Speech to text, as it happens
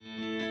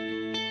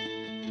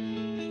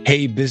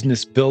Hey,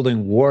 business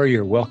building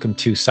warrior, welcome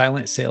to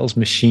Silent Sales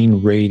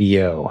Machine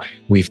Radio.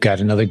 We've got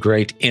another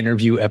great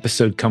interview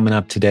episode coming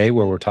up today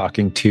where we're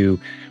talking to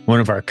one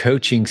of our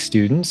coaching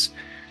students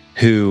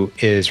who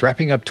is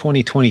wrapping up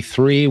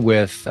 2023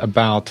 with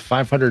about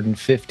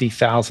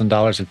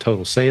 $550,000 of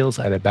total sales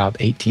at about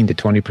 18 to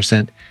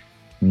 20%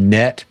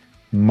 net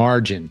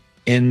margin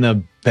in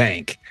the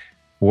bank,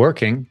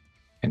 working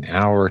an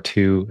hour or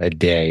two a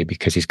day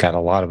because he's got a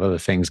lot of other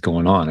things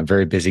going on. A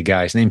very busy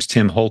guy. His name's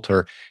Tim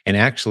Holter. And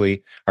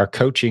actually, our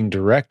coaching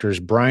directors,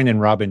 Brian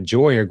and Robin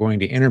Joy, are going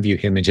to interview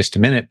him in just a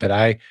minute. But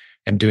I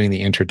am doing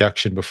the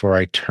introduction before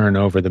I turn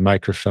over the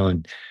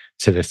microphone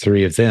to the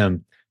three of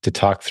them to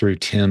talk through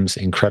Tim's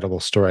incredible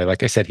story.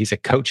 Like I said, he's a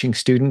coaching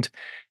student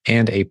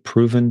and a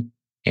proven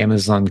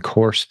Amazon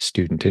course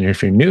student. And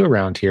if you're new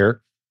around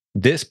here,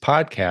 this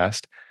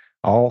podcast,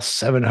 all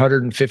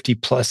 750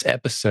 plus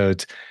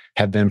episodes,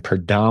 have been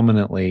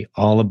predominantly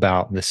all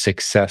about the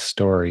success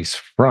stories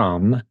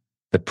from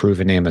the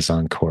Proven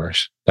Amazon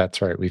course. That's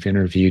right. We've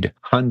interviewed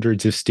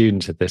hundreds of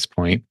students at this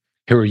point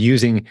who are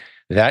using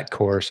that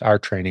course, our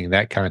training,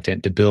 that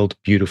content to build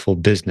beautiful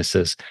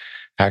businesses.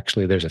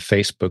 Actually, there's a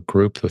Facebook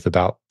group with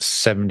about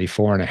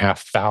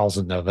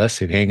 74,500 of us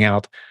who hang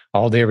out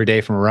all day, every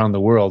day from around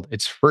the world.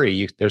 It's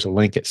free. There's a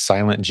link at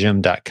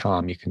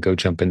silentgym.com. You can go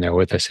jump in there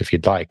with us if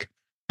you'd like.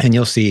 And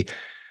you'll see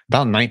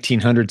about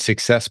 1,900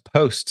 success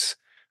posts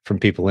from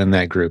people in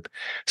that group.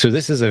 So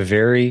this is a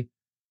very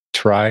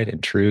tried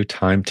and true,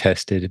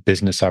 time-tested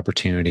business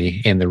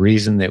opportunity. And the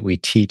reason that we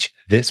teach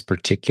this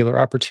particular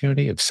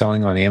opportunity of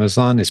selling on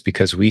Amazon is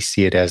because we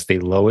see it as the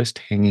lowest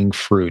hanging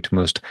fruit,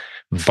 most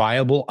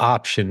viable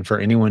option for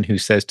anyone who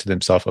says to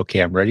themselves,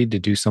 okay, I'm ready to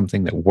do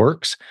something that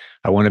works.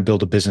 I want to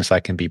build a business I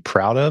can be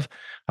proud of.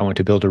 I want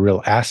to build a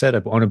real asset. I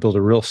want to build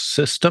a real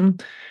system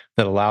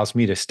that allows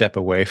me to step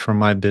away from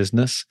my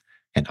business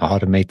and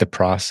automate the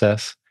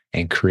process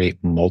and create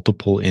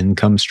multiple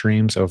income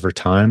streams over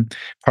time.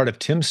 Part of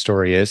Tim's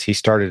story is he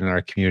started in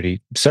our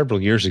community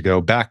several years ago,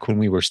 back when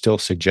we were still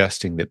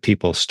suggesting that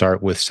people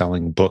start with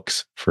selling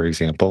books, for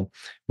example.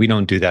 We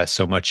don't do that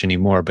so much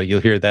anymore, but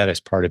you'll hear that as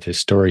part of his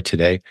story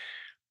today,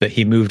 that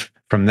he moved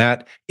from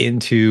that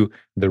into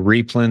the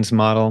replens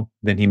model.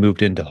 Then he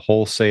moved into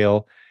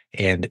wholesale.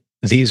 And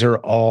these are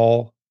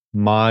all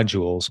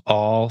modules,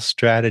 all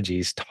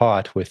strategies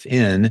taught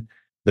within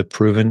the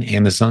Proven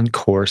Amazon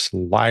course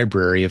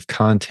library of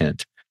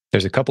content.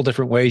 There's a couple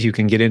different ways you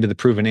can get into the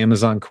Proven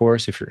Amazon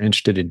course. If you're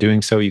interested in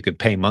doing so, you can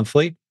pay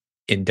monthly,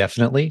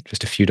 indefinitely,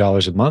 just a few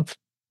dollars a month.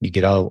 You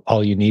get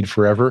all you need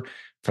forever.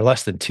 For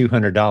less than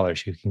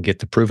 $200, you can get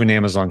the Proven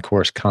Amazon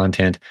course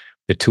content,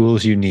 the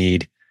tools you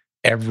need,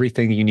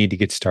 everything you need to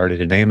get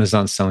started, an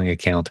Amazon selling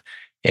account,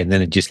 and then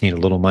you just need a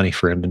little money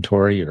for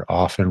inventory. You're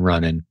off and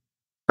running,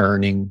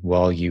 earning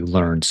while you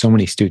learn. So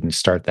many students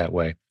start that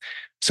way.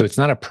 So it's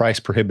not a price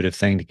prohibitive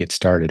thing to get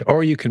started.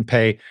 Or you can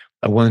pay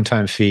a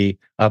one-time fee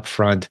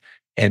upfront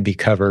and be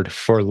covered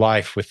for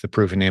life with the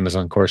Proven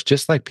Amazon course,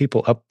 just like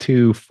people up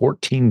to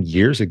 14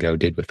 years ago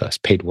did with us,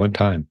 paid one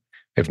time.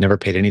 They've never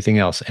paid anything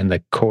else. And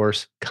the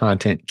course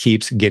content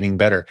keeps getting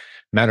better.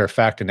 Matter of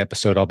fact, an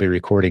episode I'll be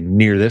recording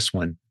near this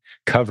one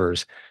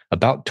covers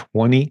about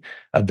 20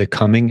 of the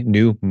coming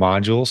new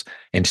modules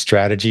and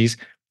strategies,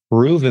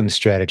 proven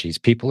strategies.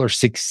 People are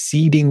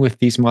succeeding with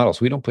these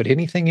models. We don't put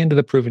anything into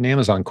the Proven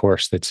Amazon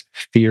course that's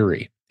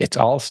theory. It's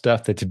all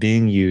stuff that's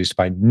being used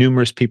by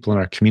numerous people in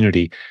our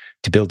community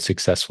to build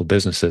successful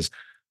businesses,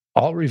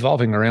 all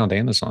revolving around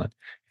Amazon.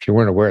 If you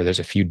weren't aware, there's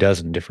a few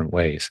dozen different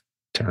ways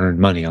to earn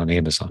money on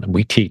Amazon, and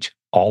we teach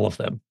all of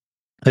them.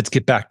 Let's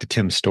get back to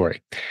Tim's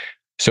story.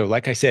 So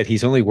like I said,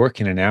 he's only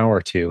working an hour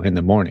or two in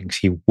the mornings.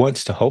 He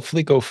wants to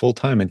hopefully go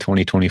full-time in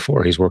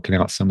 2024. He's working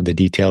out some of the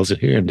details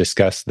here and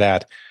discuss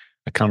that.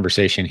 A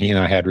conversation he and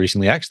I had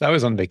recently. Actually, I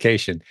was on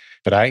vacation,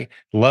 but I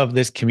love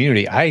this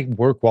community. I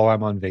work while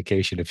I'm on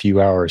vacation a few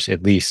hours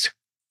at least,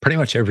 pretty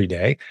much every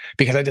day,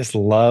 because I just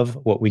love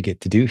what we get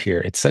to do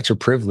here. It's such a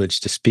privilege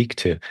to speak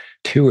to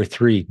 2 or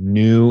 3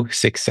 new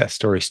success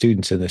story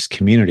students in this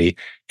community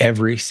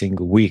every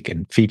single week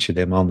and feature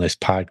them on this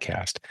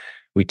podcast.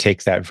 We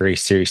take that very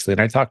seriously.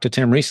 And I talked to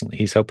Tim recently.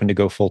 He's hoping to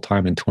go full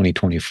time in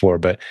 2024,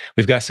 but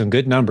we've got some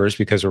good numbers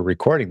because we're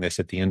recording this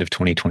at the end of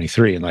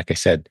 2023. And like I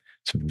said,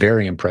 some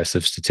very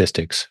impressive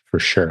statistics for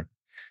sure.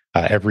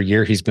 Every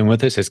year he's been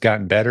with us has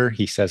gotten better.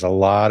 He says a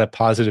lot of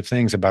positive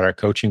things about our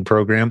coaching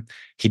program.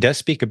 He does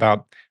speak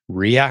about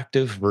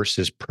reactive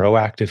versus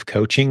proactive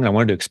coaching. I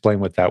wanted to explain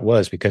what that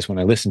was because when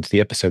I listened to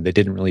the episode, they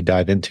didn't really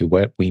dive into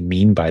what we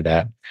mean by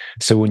that.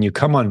 So when you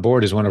come on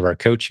board as one of our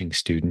coaching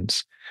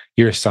students,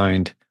 you're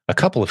assigned a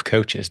couple of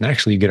coaches, and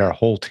actually you get our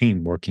whole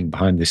team working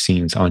behind the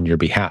scenes on your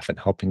behalf and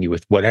helping you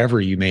with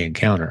whatever you may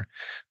encounter.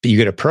 But you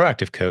get a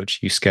proactive coach,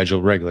 you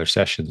schedule regular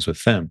sessions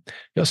with them.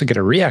 You also get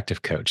a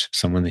reactive coach,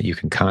 someone that you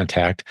can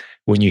contact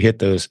when you hit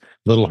those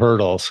little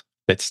hurdles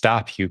that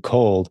stop you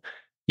cold.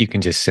 You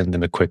can just send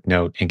them a quick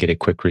note and get a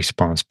quick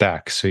response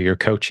back. So your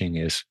coaching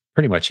is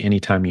pretty much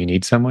anytime you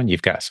need someone,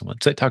 you've got someone.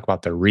 So talk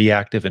about the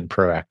reactive and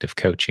proactive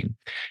coaching.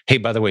 Hey,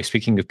 by the way,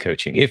 speaking of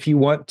coaching, if you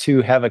want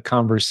to have a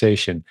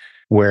conversation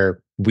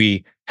where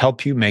we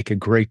help you make a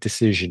great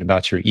decision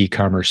about your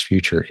e-commerce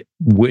future,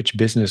 which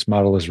business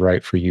model is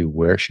right for you?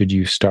 Where should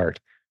you start?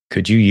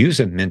 Could you use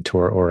a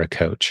mentor or a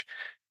coach?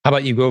 How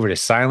about you go over to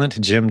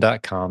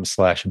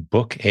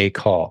silentjim.com/book a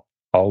call,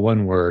 all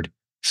one word,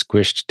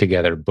 squished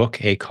together,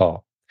 book a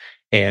call,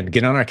 and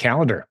get on our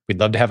calendar. We'd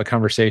love to have a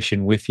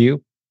conversation with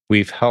you.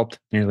 We've helped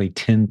nearly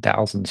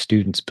 10,000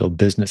 students build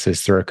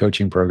businesses through our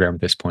coaching program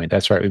at this point.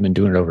 That's right. We've been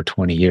doing it over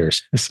 20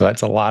 years. So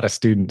that's a lot of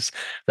students.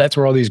 That's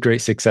where all these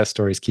great success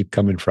stories keep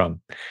coming from.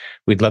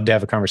 We'd love to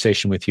have a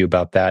conversation with you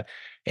about that.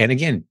 And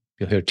again,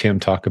 you'll hear Tim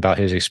talk about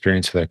his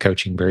experience with our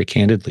coaching very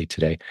candidly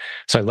today.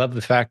 So I love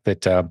the fact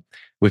that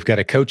we've got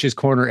a Coach's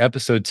Corner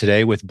episode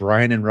today with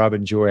Brian and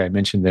Robin Joy. I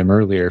mentioned them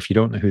earlier. If you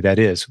don't know who that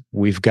is,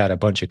 we've got a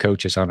bunch of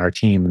coaches on our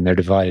team, and they're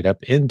divided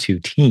up into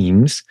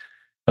teams.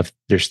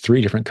 There's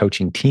 3 different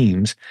coaching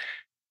teams.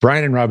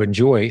 Brian and Robin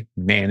Joy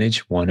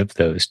manage one of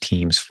those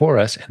teams for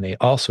us, and they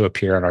also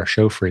appear on our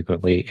show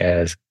frequently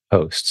as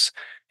hosts.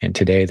 And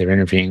today they're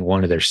interviewing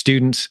one of their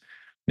students,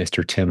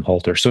 Mr. Tim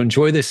Holter. So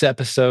enjoy this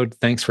episode.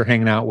 Thanks for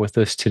hanging out with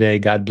us today.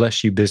 God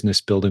bless you,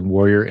 business building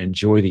warrior.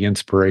 Enjoy the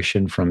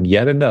inspiration from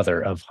yet another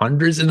of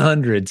hundreds and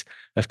hundreds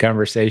of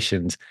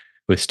conversations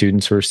with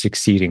students who are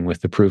succeeding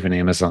with the proven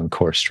Amazon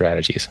course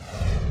strategies.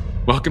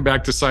 Welcome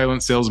back to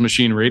Silent Sales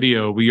Machine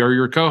Radio. We are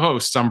your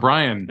co-hosts. I'm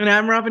Brian. And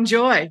I'm Robin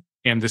Joy.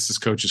 And this is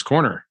Coach's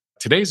Corner.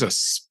 Today's a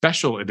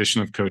special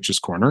edition of Coach's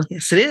Corner.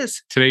 Yes, it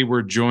is. Today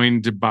we're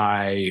joined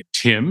by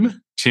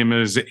Tim. Tim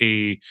is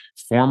a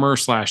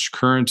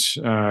former/current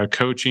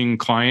coaching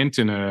client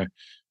in a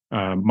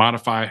I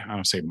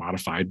don't say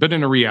modified, but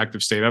in a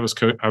reactive state. I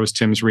was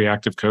Tim's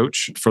reactive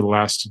coach for the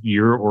last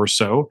year or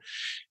so.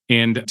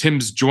 And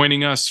Tim's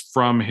joining us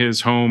from his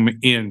home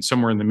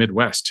somewhere in the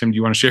Midwest. Tim, do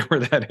you want to share where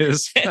that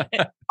is?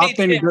 Up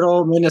in good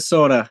old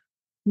Minnesota.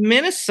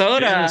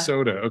 Minnesota.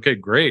 Okay,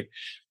 great.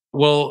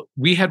 Well,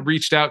 we had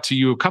reached out to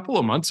you a couple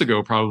of months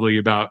ago, probably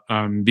about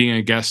being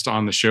a guest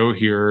on the show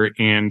here,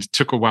 and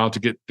took a while to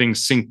get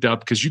things synced up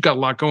because you got a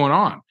lot going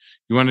on.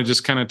 You want to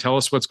just kind of tell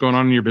us what's going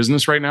on in your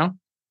business right now?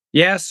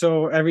 Yeah,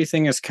 so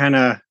everything was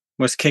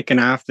kicking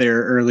off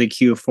there early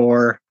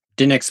Q4.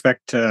 Didn't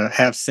expect to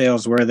have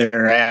sales where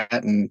they're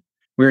at, and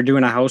we were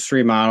doing a house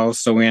remodel,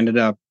 so we ended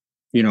up,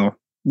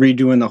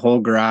 redoing the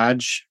whole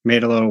garage,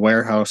 made a little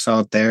warehouse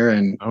out there,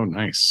 and oh,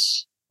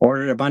 nice.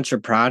 Ordered a bunch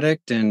of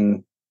product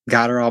and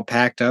got her all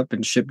packed up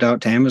and shipped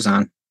out to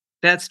Amazon.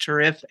 That's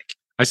terrific.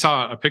 I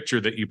saw a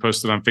picture that you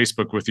posted on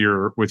Facebook with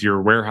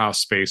your warehouse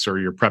space or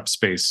your prep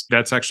space.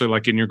 That's actually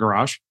like in your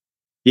garage?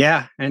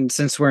 Yeah, and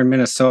since we're in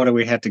Minnesota,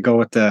 we had to go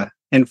with the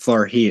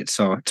in-floor heat,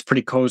 so it's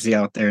pretty cozy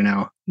out there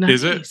now.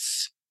 Is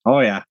Nice. it? Oh,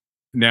 yeah.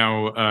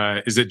 Now,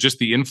 is it just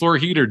the in-floor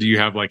heat, or do you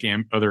have like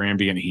other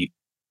ambient heat?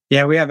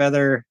 Yeah, we have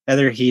other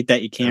heat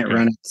that you can't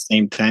run at the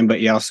same time, but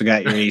you also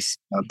got your AC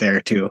out there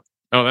too.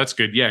 Oh, that's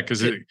good. Yeah,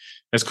 because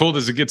as cold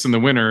as it gets in the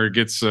winter, it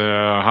gets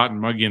hot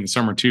and muggy in the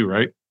summer too,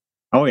 right?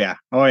 Oh, yeah.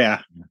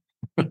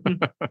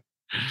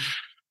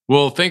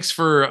 Well, thanks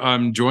for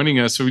joining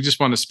us. So we just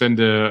want to spend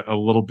a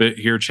little bit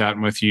here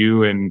chatting with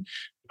you. And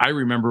I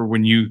remember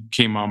when you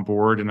came on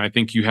board, and I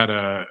think you had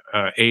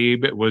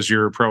Abe was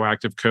your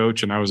proactive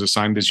coach, and I was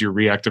assigned as your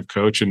reactive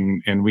coach,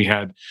 and we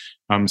had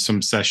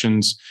some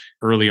sessions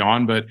early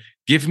on. But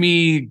give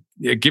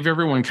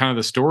everyone kind of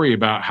the story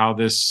about how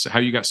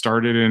you got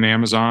started in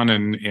Amazon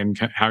and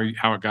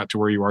how it got to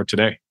where you are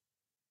today.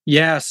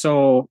 Yeah,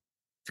 so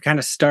to kind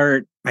of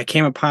start, I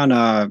came upon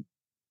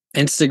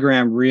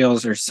Instagram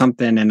Reels or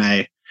something, and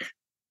I,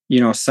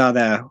 saw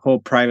that whole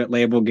private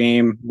label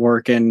game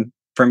working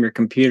from your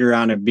computer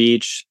on a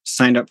beach,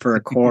 signed up for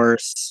a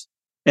course,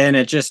 and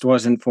it just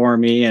wasn't for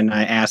me. And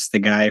I asked the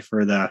guy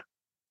for the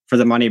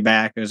money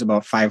back. It was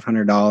about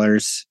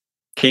 $500.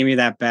 Gave me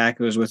that back.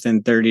 It was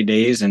within 30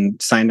 days,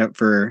 and signed up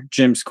for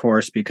Jim's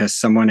course because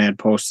someone had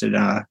posted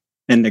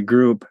in the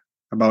group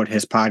about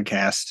his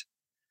podcast.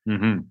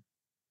 Mm-hmm.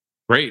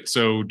 Great.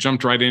 So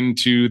jumped right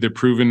into the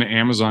Proven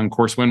Amazon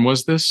course. When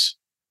was this?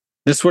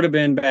 This would have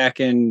been back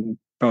in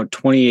about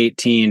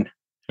 2018.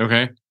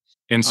 Okay.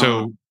 And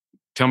so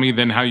tell me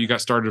then how you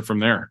got started from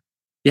there.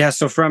 Yeah.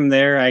 So from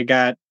there,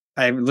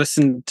 I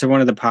listened to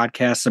one of the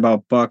podcasts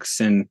about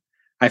books, and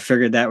I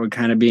figured that would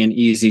kind of be an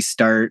easy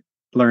start,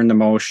 learn the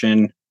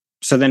motion.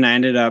 So then I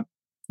ended up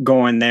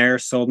going there,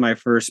 sold my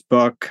first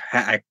book.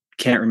 I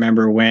can't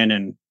remember when,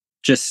 and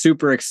just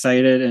super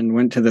excited, and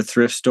went to the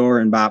thrift store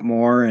and bought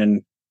more.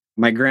 And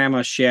my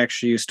grandma, she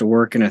actually used to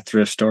work in a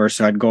thrift store,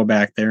 so I'd go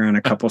back there on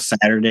a couple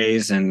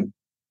Saturdays and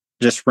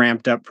just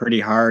ramped up pretty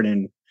hard,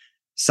 and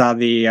saw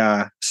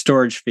the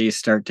storage fees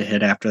start to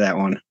hit after that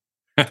one.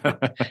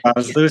 I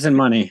was losing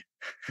money.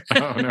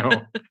 Oh,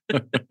 no.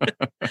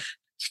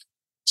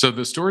 So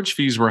the storage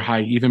fees were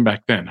high even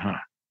back then, huh?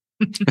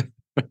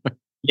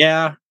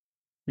 Yeah.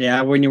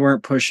 When you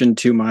weren't pushing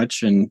too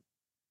much.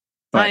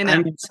 I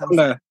know.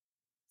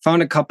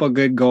 Found a couple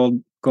good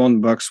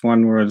golden books.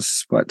 One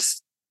was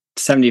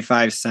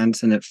 75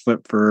 cents and it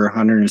flipped for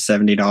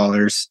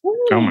 $170.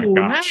 Ooh, oh my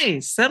gosh.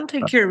 Nice. That'll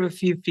take care of a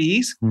few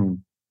fees.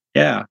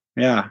 Yeah.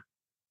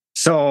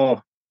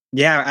 So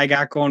yeah, I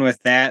got going with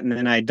that, and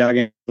then I dug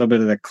in a little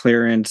bit of the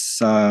clearance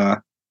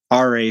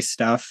RA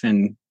stuff,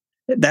 and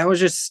that was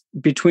just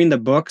between the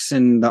books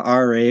and the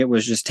RA, it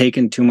was just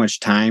taking too much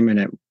time, and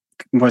it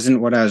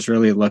wasn't what I was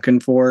really looking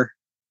for.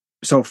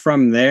 So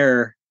from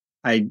there,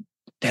 I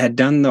had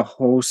done the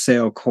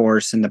wholesale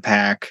course in the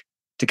pack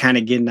to kind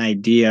of get an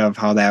idea of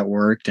how that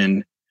worked,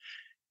 and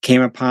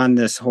came upon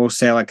this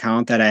wholesale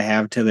account that I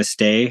have to this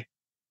day,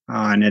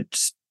 and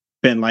it's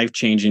been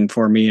life-changing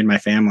for me and my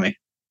family.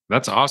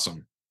 That's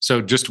awesome. So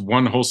just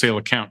one wholesale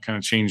account kind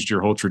of changed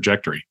your whole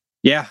trajectory.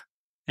 Yeah.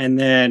 And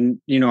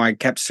then, I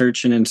kept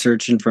searching and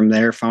searching from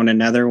there, found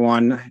another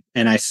one,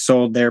 and I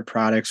sold their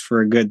products for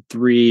a good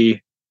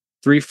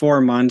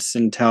 4 months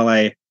until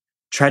I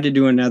tried to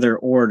do another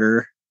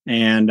order,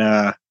 and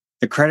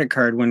the credit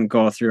card wouldn't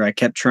go through. I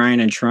kept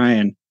trying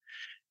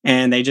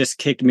and they just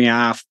kicked me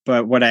off.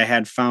 But what I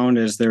had found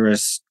is there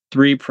was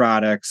 3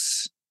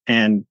 products,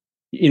 and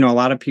a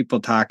lot of people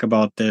talk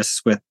about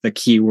this with the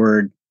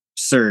keyword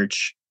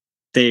search.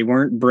 They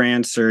weren't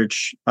brand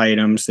search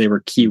items, they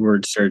were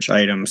keyword search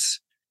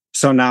items.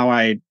 So now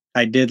I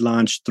did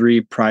launch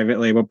 3 private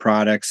label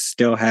products,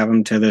 still have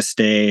them to this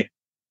day.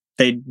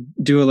 They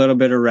do a little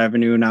bit of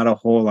revenue, not a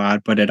whole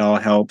lot, but it all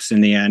helps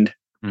in the end.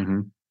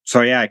 Mm-hmm.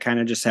 So yeah, I kind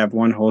of just have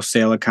one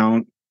wholesale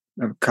account,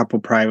 a couple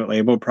private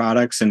label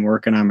products, and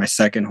working on my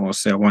second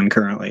wholesale one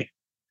currently.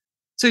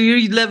 So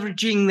you're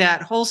leveraging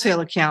that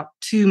wholesale account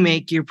to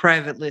make your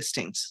private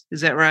listings.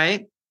 Is that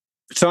right?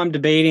 So I'm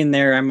debating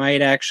there. I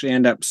might actually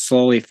end up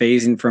slowly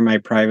phasing from my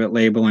private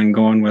label and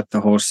going with the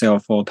wholesale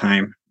full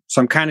time.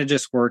 So I'm kind of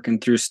just working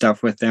through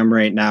stuff with them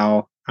right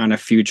now on a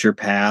future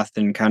path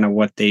and kind of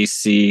what they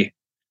see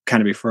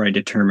kind of before I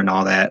determine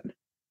all that.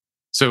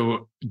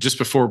 So just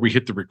before we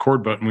hit the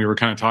record button, we were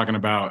kind of talking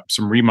about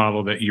some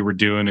remodel that you were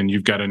doing, and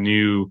you've got a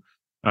new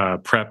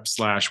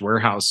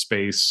prep/warehouse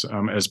space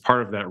as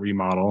part of that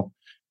remodel.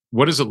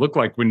 What does it look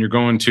like when you're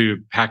going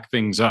to pack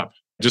things up?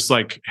 Just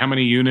like how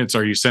many units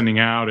are you sending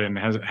out, and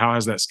how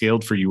has that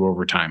scaled for you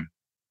over time?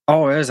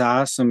 Oh, it was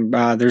awesome.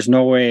 There's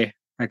no way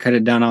I could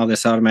have done all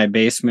this out of my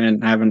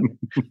basement. I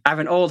have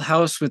an old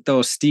house with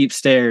those steep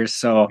stairs.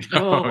 So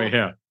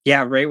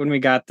yeah. Right when we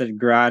got the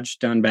garage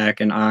done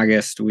back in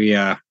August, we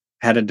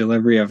had a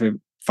delivery of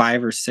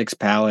 5 or 6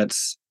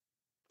 pallets.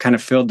 Kind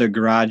of filled the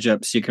garage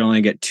up so you could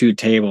only get 2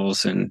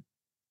 tables, and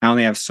I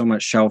only have so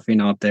much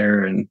shelving out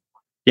there. And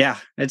yeah,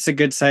 it's a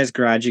good sized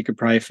garage. You could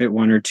probably fit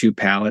 1 or 2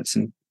 pallets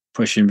and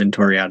push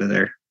inventory out of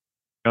there.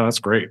 Oh, that's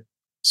great.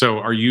 So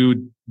are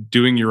you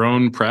doing your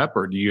own prep,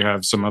 or do you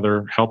have some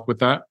other help with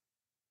that?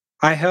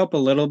 I help a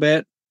little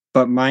bit,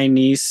 but my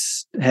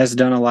niece has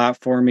done a lot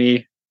for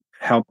me,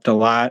 helped a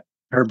lot.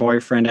 Her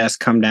boyfriend has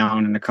come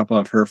down and a couple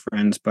of her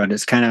friends, but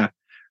it's kind of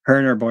her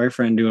and her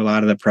boyfriend do a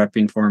lot of the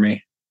prepping for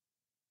me,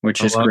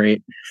 which is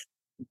great.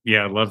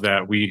 Yeah, I love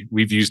that.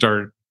 We've used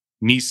our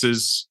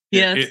nieces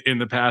in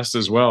the past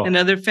as well. And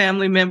other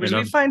family members.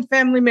 We find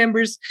family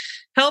members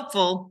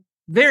helpful,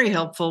 very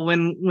helpful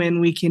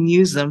when we can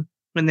use them,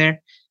 when they're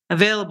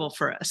available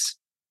for us.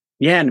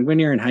 Yeah, and when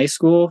you're in high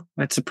school,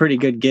 that's a pretty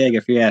good gig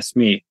if you ask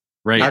me.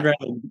 Right. I'd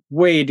rather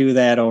way do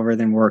that over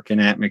than working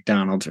at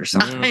McDonald's or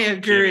something. I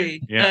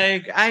agree. Yeah.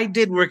 I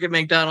did work at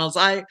McDonald's.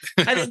 I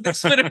think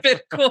this would have been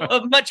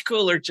a much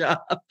cooler job.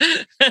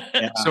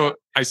 Yeah. So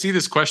I see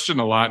this question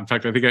a lot. In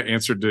fact, I think I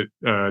answered it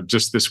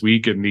just this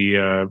week in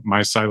the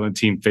My Silent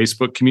Team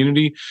Facebook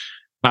community.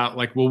 About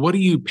what do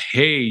you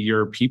pay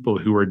your people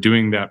who are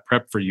doing that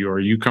prep for you? Are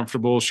you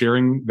comfortable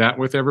sharing that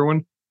with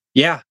everyone?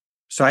 Yeah.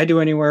 So I do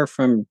anywhere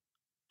from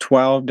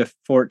 $12 to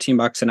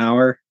 $14 an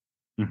hour.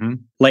 Mm-hmm.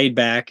 Laid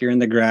back, you're in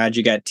the garage,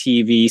 you got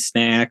TV,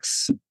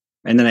 snacks,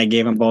 and then I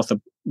gave them both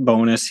a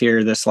bonus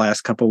here this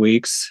last couple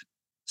weeks.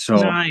 So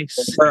nice.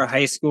 For a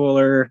high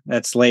schooler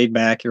that's laid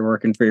back, you're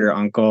working for your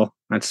uncle.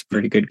 That's a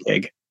pretty good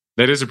gig.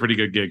 That is a pretty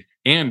good gig.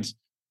 And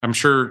I'm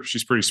sure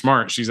she's pretty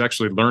smart. She's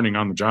actually learning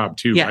on the job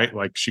too, right?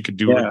 Like she could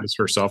do this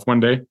herself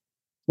one day.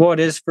 Well, it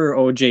is for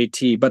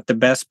OJT, but the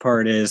best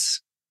part is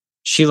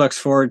she looks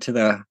forward to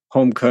the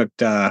home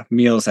cooked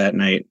meals at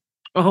night.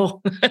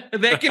 Oh,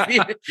 that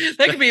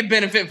could be a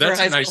benefit for That's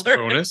a high a nice schooler.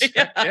 bonus.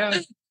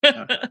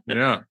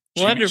 Yeah.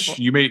 Wonderful.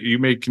 You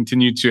may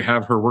continue to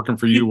have her working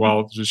for you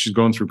while she's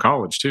going through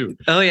college too.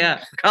 Oh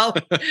yeah,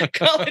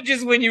 college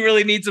is when you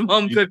really need some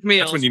home cooked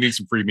meals. That's when you need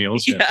some free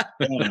meals. Yeah.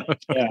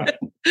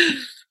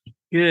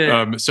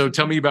 Good. So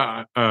tell me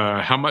about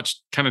how much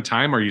kind of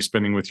time are you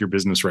spending with your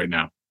business right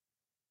now?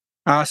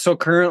 So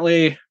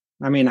currently,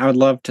 I would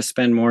love to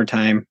spend more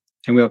time,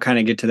 and we'll kind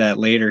of get to that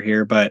later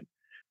here, but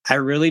I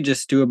really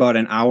just do about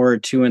an hour or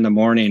 2 in the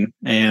morning,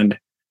 and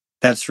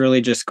that's really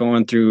just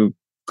going through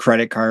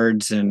credit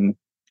cards and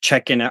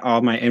checking at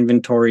all my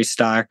inventory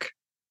stock,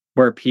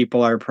 where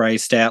people are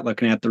priced at,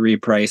 looking at the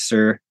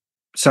repricer.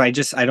 So I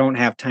don't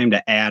have time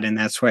to add, and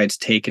that's why it's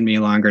taken me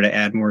longer to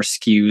add more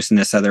SKUs in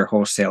this other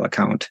wholesale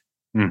account.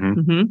 Mm-hmm.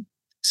 Mm-hmm.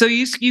 So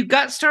you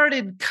got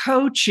started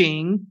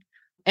coaching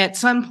at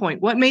some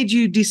point. What made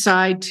you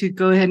decide to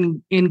go ahead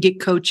and get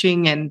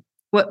coaching, and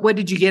what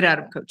did you get out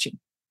of coaching?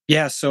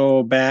 Yeah,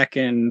 so back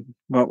in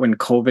when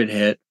COVID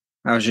hit,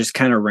 I was just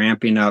kind of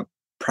ramping up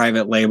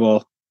private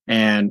label,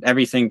 and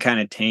everything kind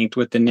of tanked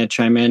with the niche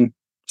I'm in.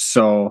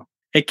 So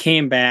it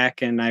came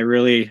back, and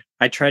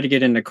I tried to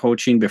get into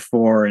coaching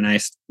before, and I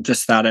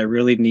just thought I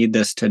really need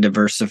this to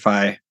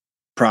diversify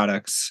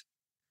products.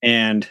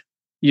 And,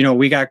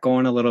 we got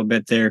going a little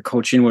bit there.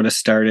 Coaching would have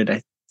started,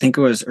 I think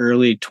it was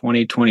early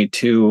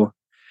 2022.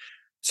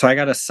 So I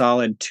got a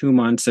solid 2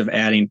 months of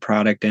adding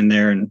product in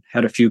there and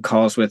had a few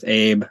calls with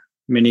Abe,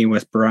 many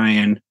with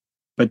Brian.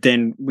 But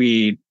then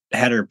we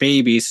had our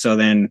baby. So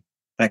then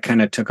that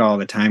kind of took all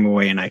the time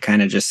away, and I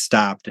kind of just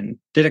stopped and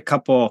did a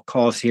couple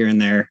calls here and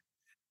there.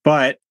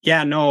 But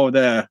yeah, no,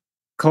 the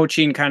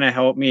coaching kind of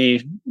helped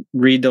me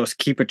read those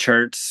Keepa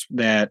charts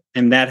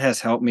and that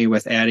has helped me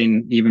with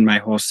adding even my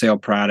wholesale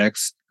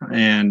products,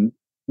 and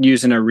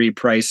using a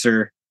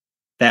repricer.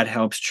 That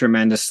helps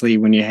tremendously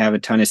when you have a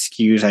ton of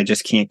SKUs. I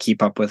just can't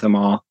keep up with them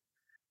all.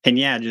 And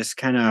yeah, just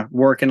kind of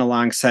working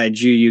alongside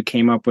you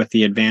came up with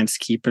the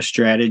advanced Keepa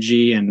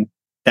strategy, and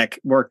that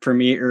worked for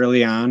me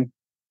early on,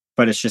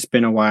 but it's just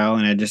been a while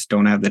and I just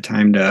don't have the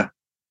time to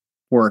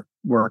work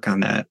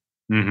on that.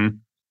 Mm-hmm.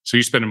 So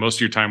you spend most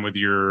of your time with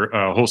your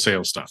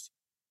wholesale stuff.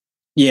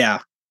 Yeah.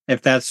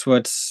 If that's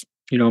what's,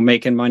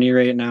 making money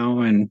right now,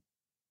 and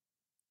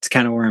it's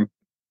kind of where I'm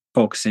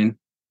focusing.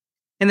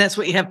 And that's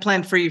what you have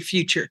planned for your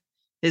future,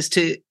 is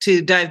to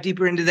dive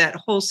deeper into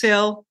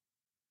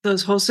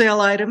those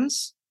wholesale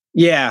items.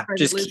 Yeah,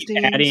 just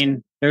keep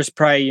adding. There's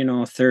probably,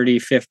 30,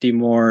 50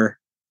 more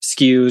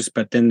SKUs,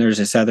 but then there's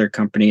this other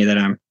company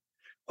that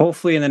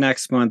hopefully in the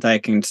next month I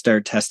can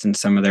start testing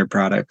some of their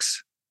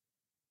products.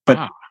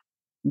 But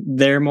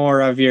they're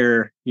more of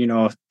your,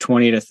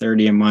 20 to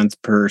 30 a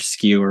month per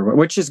SKU,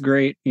 which is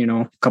great,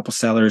 a couple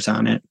sellers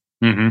on it.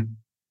 Mm-hmm.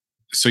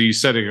 So you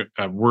said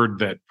a word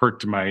that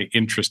perked my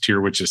interest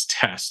here, which is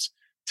test.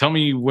 Tell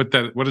me what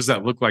does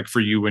that look like for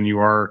you when you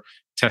are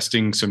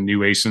testing some new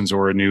ASINs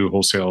or a new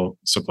wholesale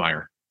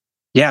supplier?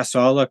 Yeah, so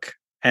I'll look,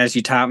 as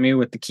you taught me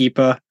with the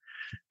Keepa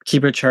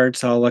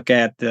charts, I'll look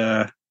at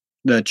the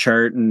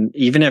chart, and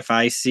even if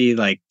I see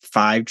like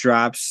 5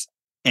 drops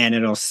and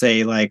it'll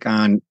say like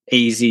on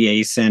AZ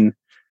ASIN,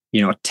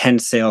 10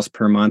 sales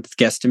per month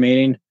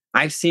guesstimating,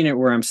 I've seen it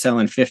where I'm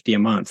selling 50 a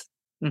month.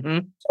 Mm-hmm.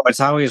 So it's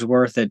always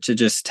worth it to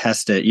just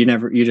test it.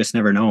 You just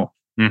never know.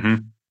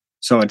 Mm-hmm.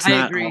 So it's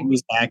not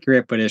always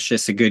accurate, but it's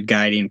just a good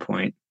guiding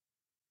point.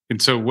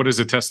 And so what does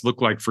a test look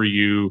like for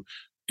you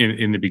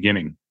in the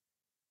beginning?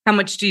 How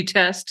much do you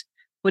test?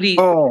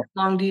 How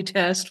long do you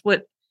test?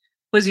 What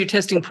does your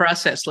testing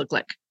process look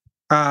like?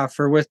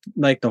 With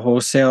like the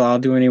wholesale, I'll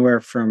do anywhere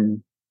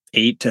from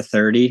 8 to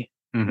 30.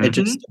 Mm-hmm. It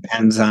just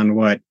depends on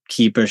what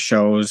Keepa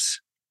shows,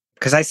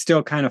 because I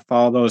still kind of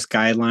follow those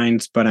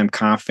guidelines, but I'm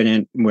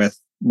confident with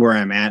where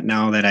I'm at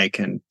now that I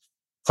can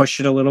push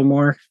it a little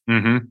more.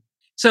 Mm-hmm.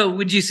 So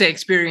would you say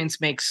experience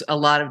makes a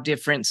lot of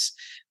difference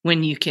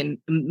when you can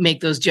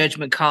make those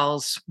judgment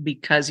calls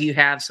because you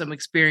have some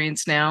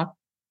experience now?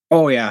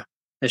 Oh yeah,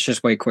 it's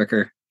just way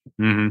quicker.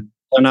 Mm-hmm.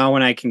 So now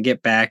when I can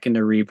get back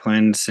into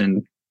replens,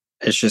 and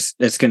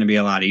it's going to be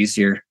a lot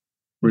easier.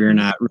 We're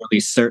not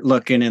really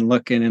looking.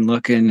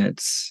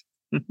 It's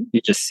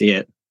you just see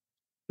it.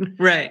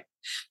 Right.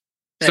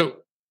 So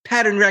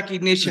pattern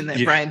recognition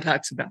that Brian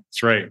talks about.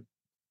 That's right.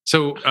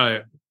 So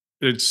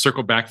let's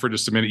circle back for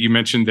just a minute. You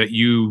mentioned that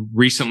you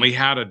recently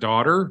had a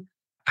daughter.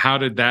 How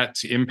did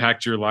that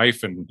impact your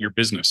life and your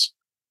business?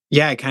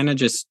 Yeah, I kind of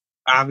just,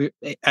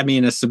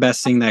 it's the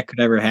best thing that could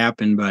ever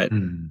happen, but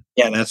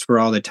yeah, that's where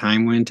all the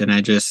time went. And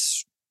I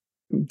just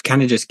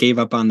kind of just gave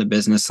up on the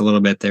business a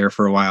little bit there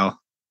for a while.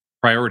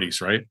 Priorities,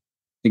 right?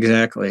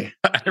 Exactly.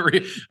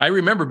 I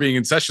remember being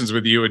in sessions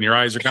with you and your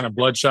eyes are kind of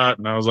bloodshot.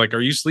 And I was like,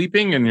 are you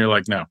sleeping? And you're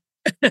like, no.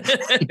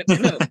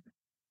 No.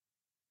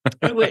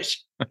 I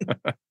wish.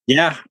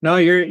 Yeah. No,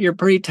 you're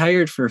pretty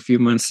tired for a few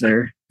months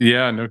there.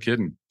 Yeah, no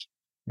kidding.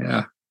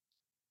 Yeah.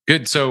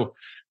 Good. So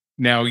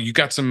now you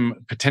got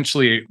some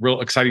potentially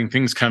real exciting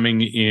things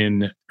coming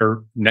in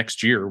or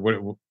next year. What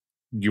do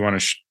you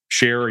want to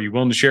share? Are you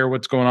willing to share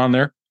what's going on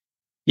there?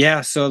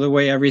 Yeah. So the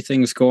way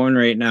everything's going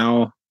right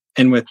now,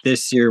 and with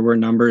this year where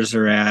numbers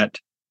are at,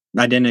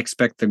 I didn't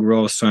expect the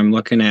growth. So I'm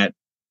looking at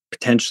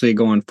potentially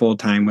going full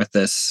time with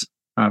this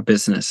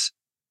business.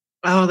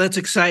 Oh, that's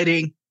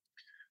exciting.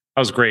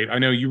 That was great. I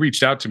know you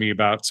reached out to me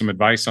about some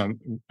advice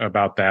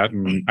about that,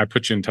 and I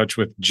put you in touch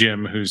with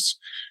Jim, who's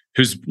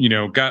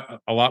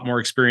got a lot more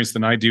experience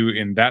than I do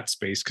in that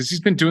space, because he's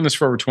been doing this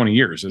for over 20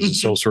 years as a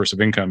sole source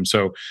of income.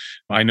 So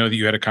I know that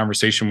you had a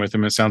conversation with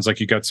him. It sounds like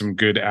you got some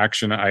good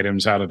action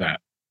items out of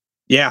that.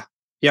 Yeah.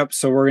 Yep.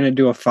 So we're going to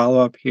do a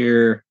follow-up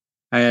here.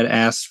 I had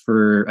asked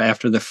for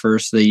after the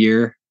first of the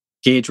year,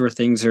 gauge where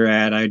things are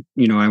at. I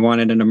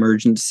wanted an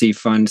emergency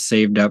fund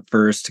saved up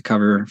first to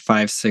cover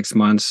 5-6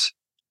 months.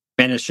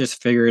 And it's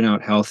just figuring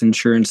out health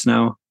insurance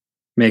now,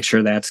 make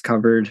sure that's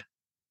covered.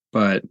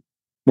 But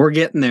we're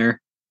getting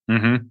there.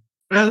 Mm-hmm.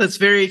 Oh, that's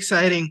very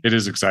exciting. It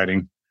is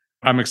exciting.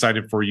 I'm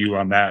excited for you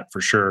on that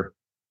for sure.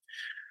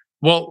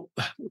 Well,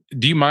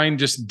 do you mind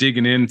just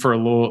digging in for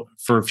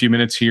a few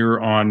minutes here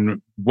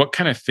on what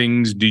kind of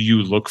things do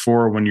you look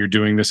for when you're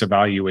doing this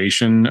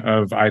evaluation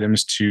of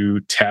items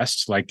to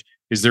test? Like,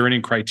 is there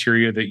any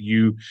criteria that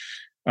you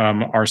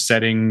are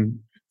setting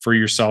for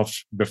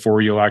yourself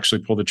before you'll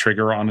actually pull the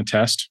trigger on a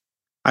test?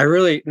 I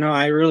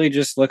really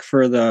just look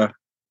for the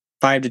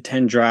 5 to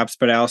 10 drops,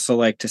 but I also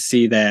like to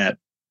see that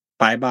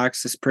buy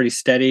box is pretty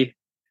steady,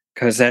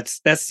 because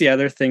that's the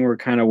other thing we're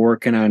kind of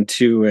working on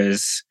too.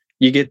 Is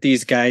you get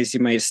these guys, you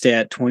might stay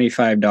at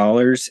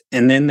 $25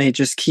 and then they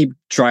just keep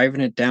driving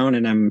it down.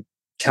 And I'm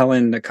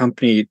telling the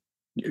company,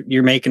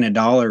 you're making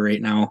 $1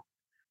 right now.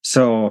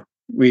 So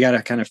we got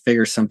to kind of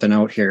figure something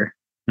out here.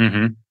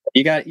 Mm-hmm.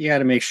 You got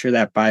to make sure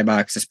that buy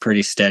box is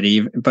pretty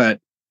steady. But,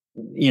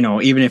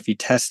 even if you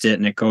test it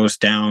and it goes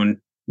down,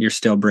 you're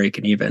still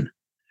breaking even.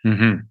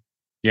 Mm-hmm.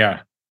 Yeah.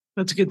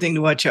 That's a good thing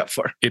to watch out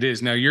for. It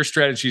is. Now, your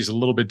strategy is a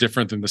little bit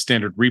different than the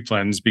standard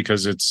replens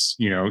because it's,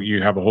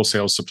 you have a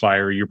wholesale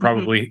supplier. You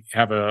probably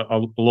have a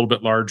little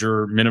bit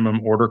larger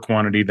minimum order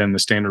quantity than the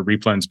standard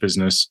replens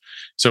business.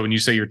 So when you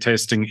say you're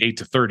testing 8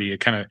 to 30,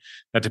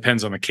 that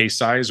depends on the case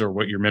size or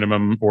what your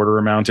minimum order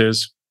amount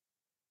is.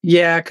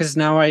 Yeah, because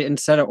now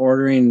instead of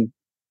ordering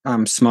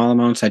small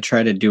amounts, I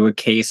try to do a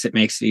case. It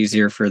makes it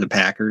easier for the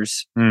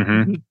packers.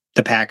 Mm-hmm.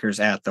 The packers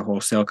at the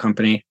wholesale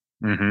company.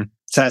 Mm-hmm.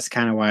 So that's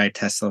kind of why I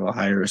test a little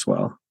higher as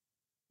well.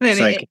 And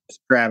so I can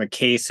just grab a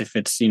case. If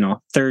it's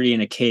 30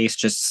 in a case,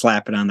 just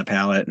slap it on the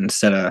pallet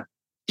instead of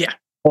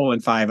pulling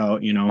 5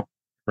 out.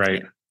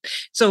 Right.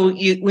 So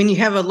when you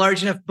have a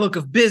large enough book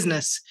of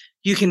business,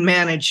 you can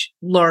manage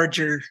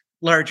larger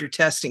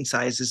testing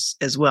sizes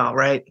as well,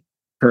 right?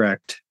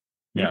 Correct.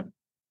 Yeah.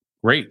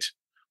 Great.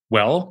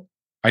 Well,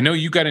 I know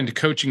you got into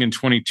coaching in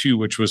 22,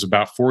 which was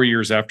about 4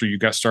 years after you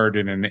got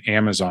started in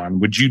Amazon.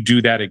 Would you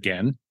do that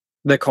again?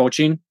 The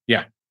coaching?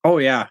 Yeah. Oh,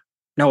 yeah.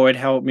 No, it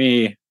helped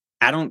me.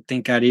 I don't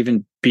think I'd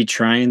even be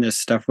trying this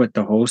stuff with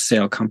the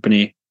wholesale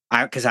company.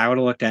 Because I would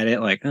have looked at it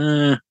like,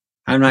 I'm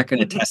not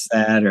going to test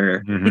that.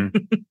 Or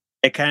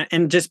it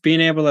and just being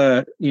able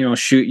to,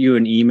 shoot you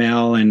an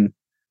email and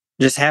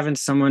just having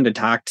someone to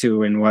talk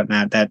to and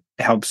whatnot, that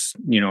helps.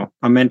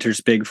 A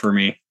mentor's big for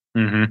me.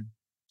 Mm-hmm.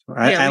 So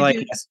I like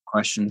asking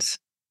questions.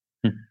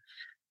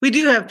 We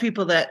do have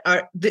people that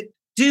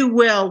do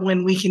well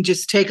when we can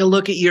just take a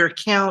look at your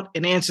account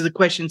and answer the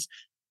questions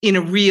in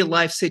a real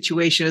life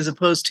situation, as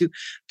opposed to,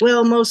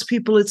 well, most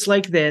people it's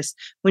like this.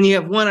 When you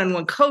have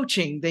one-on-one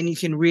coaching, then you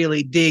can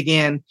really dig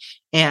in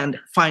and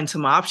find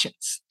some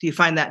options. Do you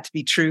find that to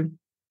be true?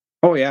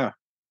 Oh, yeah.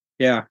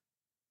 Yeah.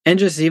 And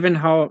just even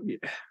how,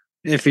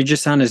 if you're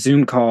just on a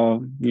Zoom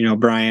call,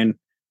 Brian,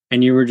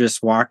 and you were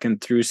just walking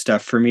through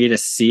stuff, for me to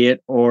see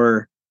it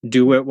or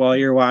do it while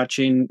you're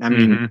watching. I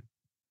mean,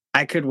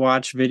 I could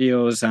watch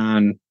videos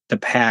on the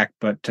pack,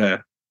 but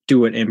to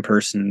do it in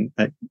person,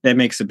 that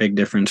makes a big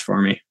difference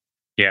for me.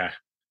 Yeah.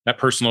 That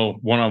personal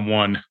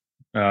one-on-one,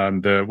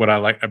 what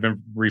I've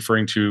been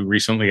referring to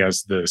recently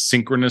as the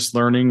synchronous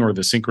learning or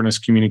the synchronous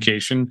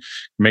communication,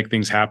 make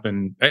things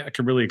happen. It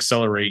can really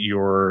accelerate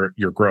your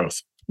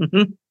growth.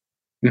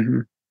 Mm-hmm. Mm-hmm.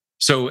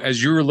 So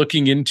as you're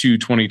looking into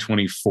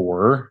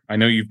 2024, I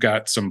know you've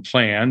got some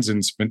plans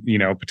and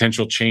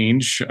potential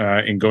change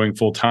in going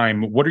full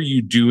time. What are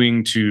you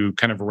doing to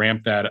kind of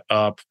ramp that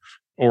up,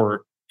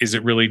 or is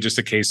it really just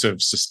a case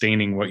of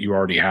sustaining what you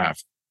already have?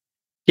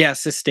 Yeah,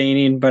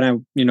 sustaining. But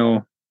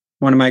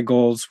one of my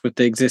goals with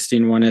the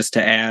existing one is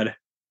to add,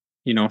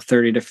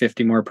 30 to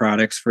 50 more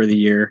products for the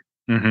year,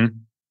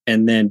 and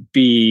then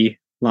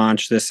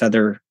launch this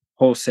other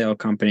wholesale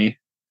company,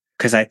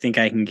 because I think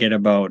I can get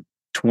about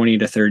 20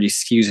 to 30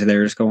 SKUs of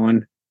theirs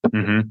going.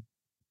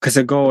 Because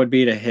the goal would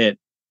be to hit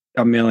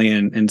 1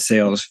 million in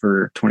sales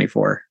for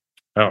 24.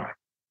 Oh,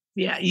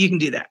 yeah, you can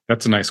do that.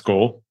 That's a nice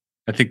goal.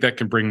 I think that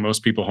can bring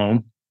most people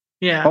home.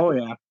 Yeah. Oh,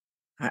 yeah.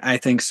 I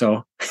think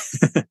so.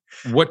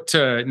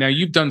 Now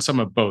you've done some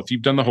of both.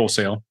 You've done the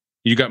wholesale.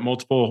 You got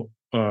multiple.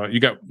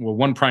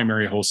 One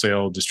primary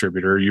wholesale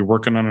distributor. You're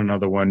working on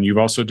another one. You've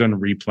also done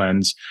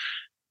replens.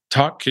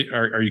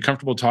 Are you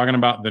comfortable talking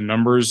about the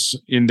numbers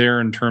in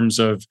there in terms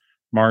of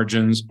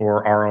margins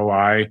or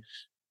ROI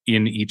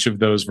in each of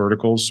those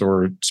verticals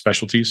or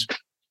specialties?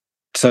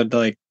 So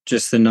like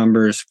just the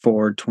numbers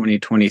for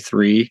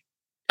 2023.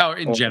 Oh,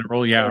 in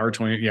general, yeah, or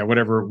 20, yeah,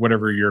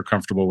 whatever you're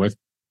comfortable with.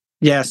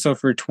 Yeah, so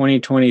for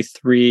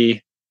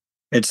 2023,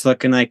 it's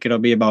looking like it'll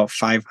be about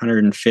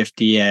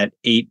 550 at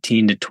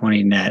 18 to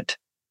 20 net.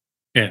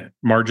 Yeah,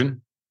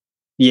 margin.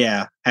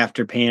 Yeah,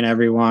 after paying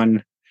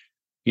everyone,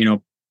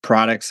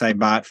 products I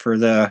bought for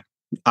the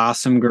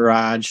awesome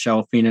garage,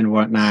 shelving and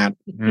whatnot,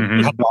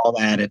 all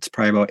that, it's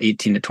probably about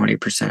 18 to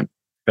 20%.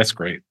 That's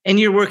great. And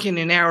you're working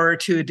an hour or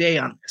two a day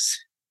on this.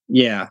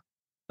 Yeah.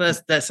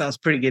 That sounds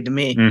pretty good to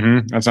me.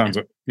 That sounds,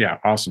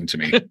 awesome to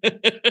me.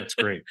 That's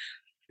great.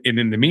 And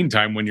in the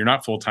meantime, when you're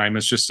not full time,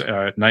 it's just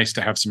nice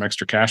to have some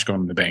extra cash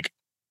going in the bank.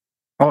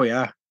 Oh,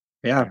 yeah.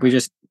 Yeah. We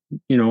just,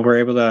 we're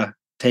able to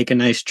take a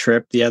nice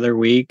trip the other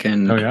week.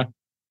 And oh, yeah.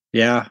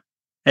 Yeah,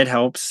 it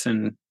helps.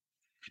 And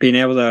being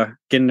able to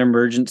get an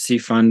emergency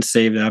fund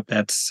saved up,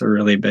 that's a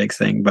really big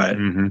thing. But,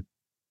 Mhm.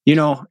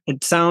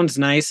 it sounds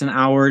nice, an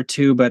hour or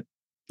two, but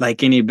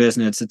like any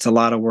business, it's a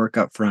lot of work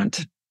up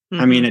front.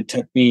 I mean, it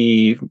took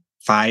me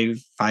five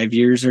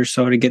years or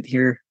so to get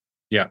here.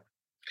 Yeah.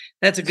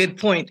 That's a good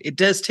point. It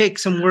does take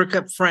some work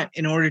up front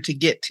in order to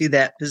get to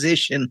that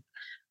position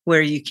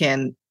where you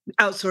can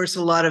outsource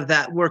a lot of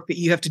that work that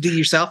you have to do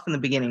yourself in the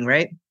beginning,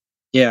 right?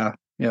 Yeah.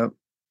 Yep.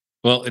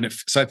 Well, and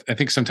so I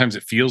think sometimes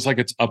it feels like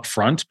it's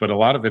upfront, but a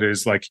lot of it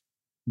is like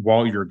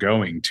while you're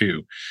going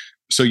too.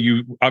 So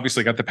you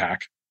obviously got the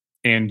pack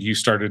and you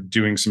started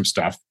doing some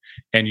stuff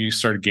and you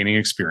started gaining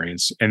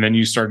experience, and then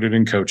you started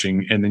in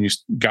coaching, and then you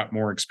got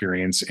more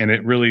experience. And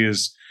it really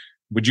is,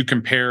 would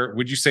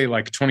you say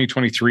like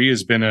 2023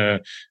 has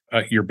been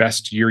your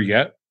best year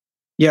yet?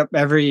 Yep.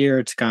 Every year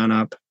it's gone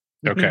up.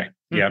 Okay.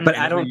 Yeah. Mhm. But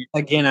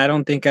I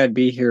don't think I'd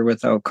be here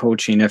without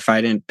coaching if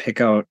I didn't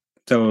pick out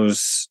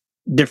those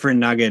different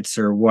nuggets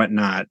or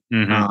whatnot,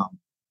 Mhm.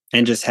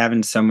 and just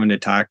having someone to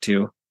talk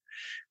to.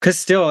 Because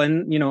still,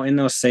 in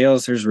those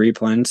sales, there's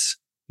replens.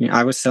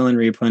 I was selling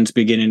replens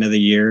beginning of the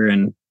year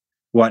and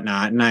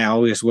whatnot, and I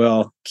always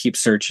will keep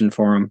searching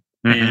for them.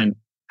 Mhm. And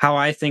how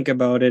I think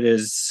about it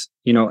is,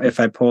 if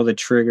I pull the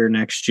trigger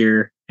next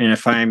year, and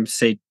if I'm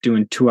say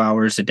doing 2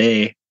 hours a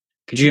day,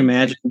 could you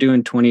imagine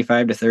doing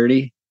 25 to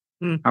 30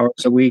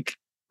 hours a week?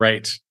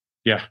 Right.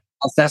 Yeah.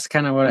 That's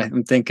kind of what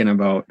I'm thinking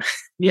about.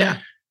 Yeah.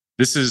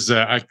 This is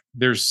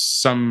there's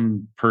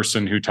some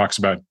person who talks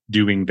about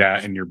doing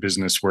that in your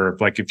business where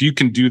like if you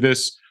can do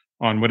this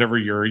on whatever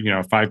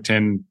your 5,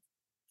 10,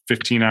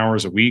 15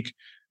 hours a week,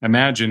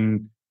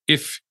 imagine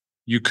if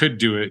you could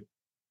do it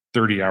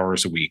 30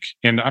 hours a week.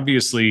 And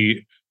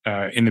obviously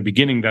in the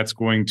beginning that's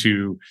going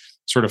to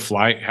sort of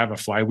have a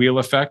flywheel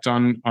effect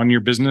on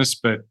your business,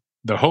 but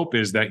the hope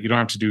is that you don't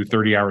have to do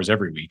 30 hours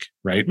every week,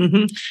 right?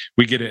 Mm-hmm.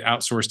 We get it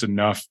outsourced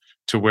enough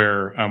to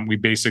where we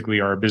basically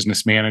are a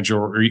business manager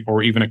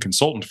or even a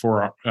consultant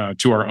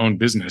to our own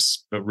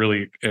business, but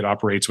really it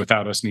operates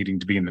without us needing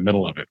to be in the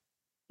middle of it.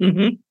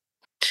 Mm-hmm.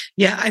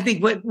 Yeah, I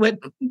think what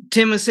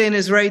Tim was saying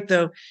is right,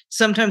 though.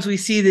 Sometimes we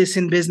see this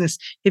in business.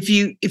 If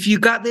you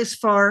got this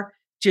far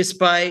just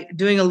by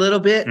doing a little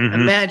bit,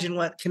 imagine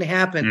what can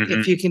happen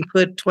if you can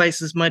put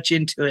twice as much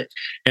into it.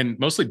 And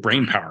mostly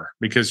brain power,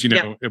 because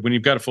when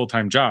you've got a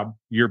full-time job,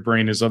 your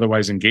brain is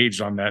otherwise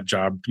engaged on that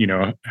job,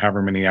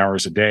 however many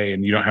hours a day,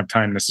 and you don't have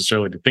time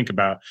necessarily to think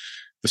about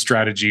the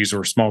strategies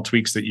or small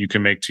tweaks that you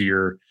can make to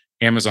your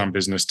Amazon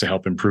business to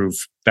help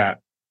improve that.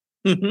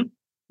 Mm-hmm.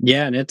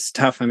 Yeah, and it's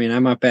tough. I mean,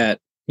 I'm up at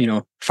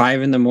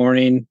 5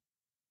 a.m,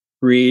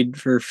 read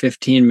for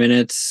 15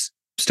 minutes,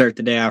 start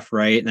the day off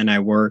right, and then I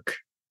work,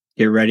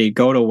 get ready,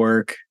 go to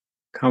work,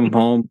 come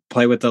home,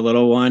 play with the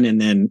little one, and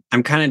then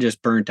I'm kind of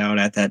just burnt out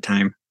at that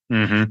time.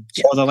 Mm-hmm.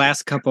 So the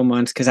last couple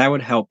months, because I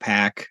would help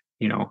pack,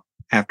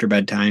 after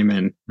bedtime,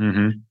 and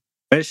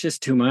but it's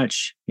just too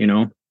much,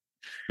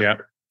 Yeah.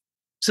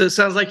 So it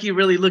sounds like you're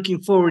really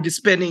looking forward to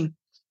spending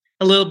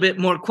a little bit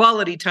more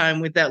quality time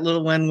with that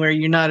little one where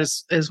you're not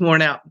as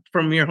worn out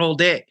from your whole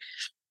day.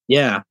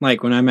 Yeah,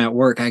 like when I'm at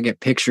work, I get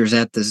pictures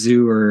at the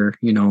zoo or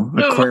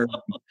aquarium.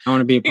 I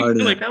want to be a part of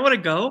that. Like, I want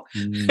to go.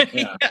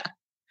 Yeah.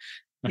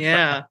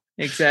 Yeah,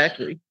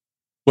 exactly.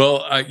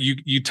 Well,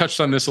 you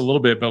touched on this a little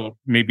bit, but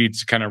maybe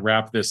to kind of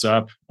wrap this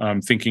up,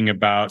 thinking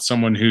about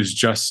someone who's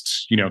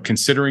just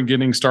considering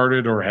getting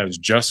started or has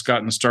just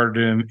gotten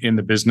started in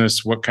the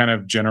business, what kind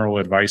of general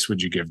advice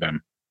would you give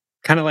them?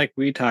 Kind of like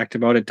we talked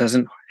about, it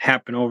doesn't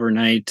happen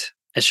overnight.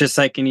 It's just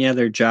like any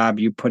other job.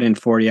 You put in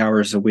 40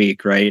 hours a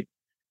week, right?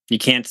 You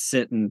can't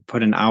sit and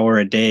put an hour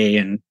a day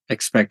and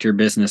expect your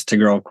business to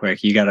grow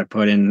quick. You got to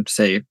put in,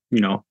 say,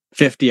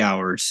 50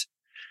 hours.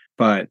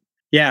 But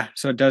yeah,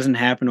 so it doesn't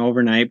happen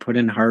overnight. Put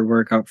in hard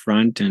work up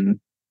front and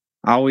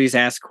always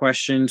ask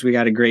questions. We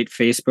got a great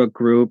Facebook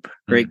group,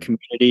 great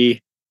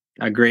community,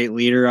 a great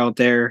leader out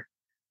there.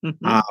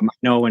 I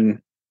know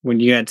when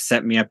you had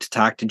set me up to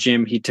talk to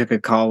Jim, he took a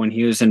call when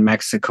he was in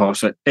Mexico.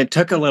 So it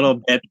took a little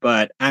bit,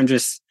 but I'm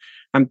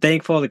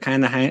thankful to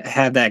kind of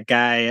have that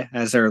guy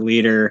as our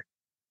leader,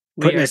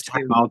 putting his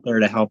time out there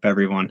to help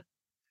everyone.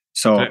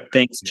 So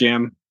thanks,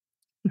 Jim.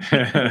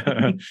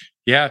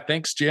 Yeah,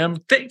 thanks, Jim.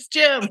 Thanks,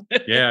 Jim.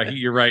 Yeah,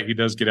 you're right. He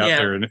does get out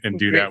there and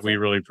do that. We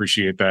really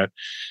appreciate that.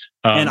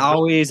 And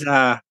always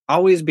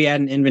be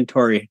adding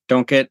inventory.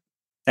 Don't get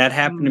that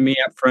happened to me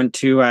up front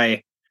too.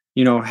 I,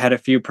 had a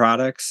few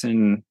products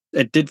and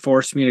it did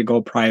force me to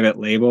go private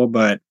label,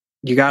 but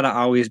you got to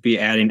always be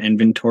adding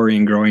inventory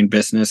and growing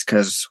business,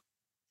 because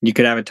you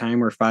could have a time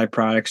where 5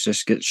 products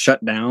just get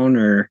shut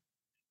down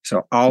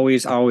so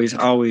always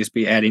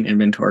be adding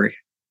inventory.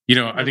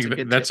 I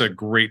think that's a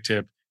great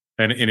tip.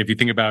 And if you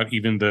think about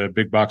even the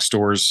big box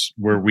stores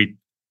where we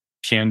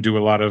can do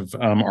a lot of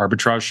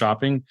arbitrage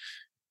shopping,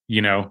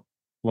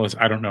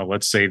 I don't know,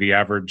 let's say the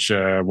average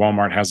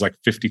Walmart has like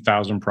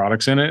 50,000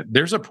 products in it.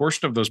 There's a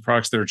portion of those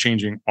products that are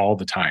changing all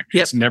the time.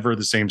 Yep. It's never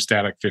the same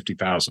static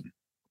 50,000.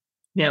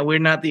 Yeah, we're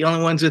not the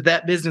only ones with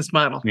that business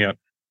model. Yeah.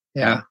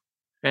 Yeah.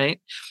 right?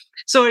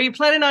 So are you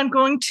planning on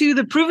going to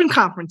the Proven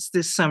Conference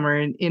this summer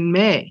in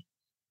May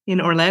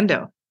in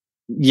Orlando?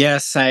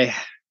 Yes, I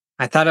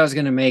thought I was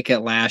going to make it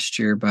last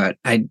year, but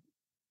I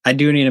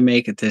do need to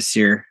make it this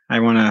year. I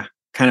want to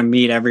kind of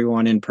meet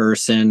everyone in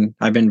person.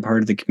 I've been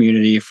part of the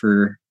community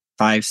for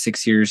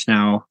 5-6 years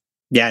now.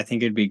 Yeah, I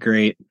think it'd be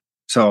great.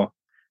 So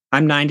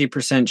I'm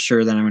 90%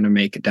 sure that I'm going to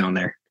make it down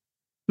there.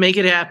 Make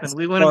it happen.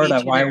 We want to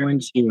meet you Why there.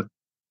 wouldn't you?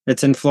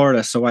 It's in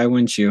Florida, so why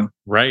wouldn't you?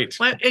 Right.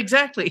 Well,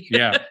 exactly.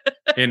 Yeah.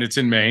 And it's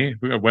in May.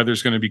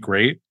 Weather's going to be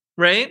great.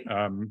 Right?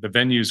 The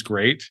venue's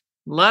great.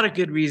 A lot of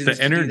good reasons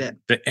to do that.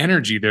 The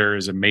energy there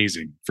is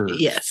amazing.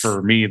 Yes.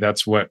 For me,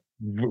 that's what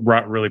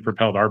really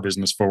propelled our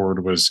business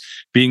forward, was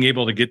being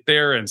able to get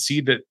there and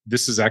see that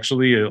this is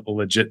actually a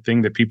legit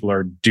thing that people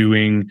are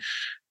doing,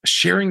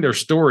 sharing their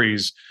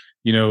stories.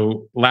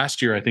 Last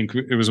year, I think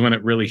it was when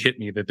it really hit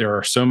me that there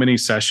are so many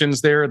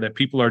sessions there that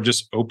people are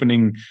just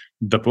opening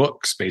the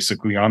books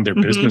basically on their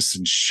business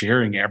and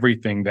sharing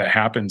everything that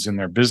happens in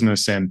their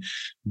business. And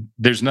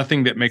there's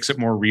nothing that makes it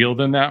more real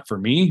than that for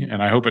me.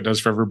 And I hope it does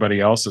for everybody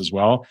else as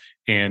well.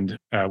 And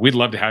we'd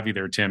love to have you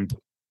there, Tim.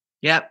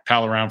 Yep.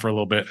 Pal around for a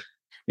little bit.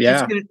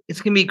 Yeah.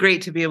 It's gonna be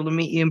great to be able to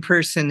meet you in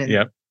person. And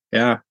Yep.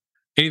 Yeah.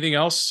 Anything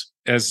else,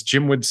 as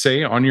Jim would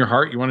say, on your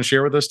heart you want to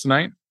share with us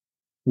tonight?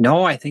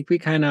 No, I think we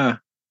kind of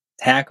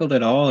tackled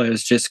it all. It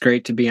was just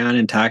great to be on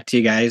and talk to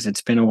you guys.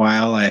 It's been a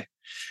while. I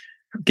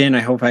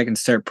hope I can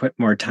start putting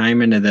more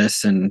time into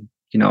this and,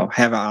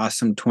 have an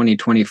awesome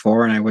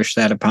 2024. And I wish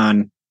that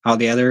upon all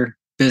the other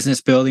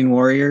business building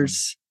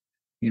warriors,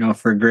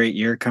 for a great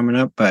year coming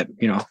up, but,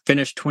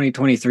 finish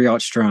 2023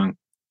 out strong.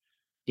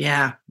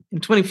 Yeah.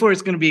 And 24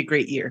 is going to be a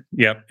great year.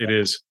 Yep, it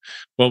is.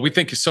 Well, we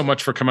thank you so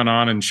much for coming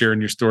on and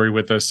sharing your story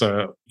with us.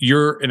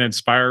 You're an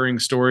inspiring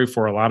story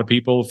for a lot of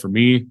people, for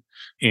me.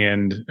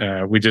 And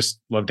we just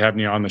loved having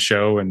you on the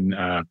show, and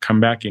come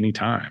back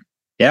anytime.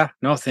 Yeah,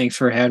 no, thanks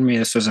for having me.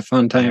 This was a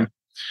fun time.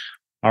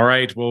 All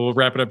right. Well, we'll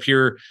wrap it up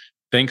here.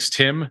 Thanks,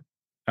 Tim.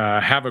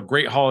 Have a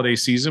great holiday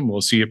season.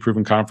 We'll see you at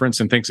Proven Conference.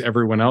 And thanks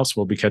everyone else.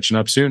 We'll be catching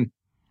up soon.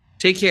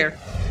 Take care.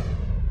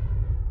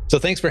 So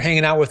thanks for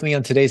hanging out with me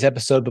on today's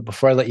episode. But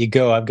before I let you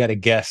go, I've got a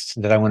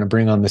guest that I want to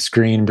bring on the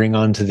screen, bring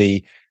onto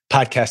the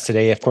podcast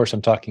today. Of course,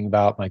 I'm talking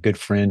about my good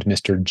friend,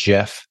 Mr.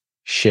 Jeff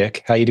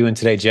Schick. How you doing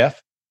today,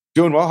 Jeff?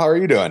 Doing well. How are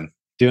you doing?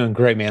 Doing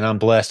great, man. I'm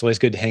blessed. Always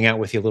good to hang out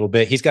with you a little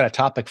bit. He's got a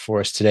topic for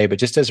us today, but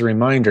just as a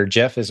reminder,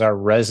 Jeff is our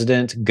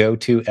resident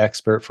go-to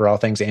expert for all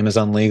things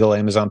Amazon legal,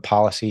 Amazon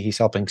policy. He's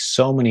helping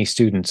so many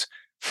students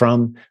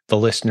from the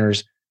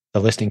listeners, the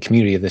listening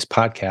community of this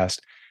podcast.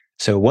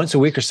 So once a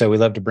week or so, we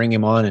love to bring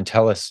him on and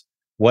tell us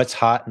what's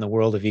hot in the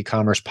world of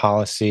e-commerce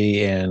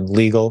policy and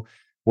legal.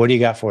 What do you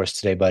got for us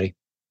today, buddy?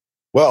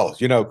 Well,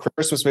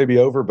 Christmas may be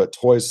over, but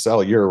toys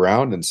sell year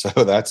round. And so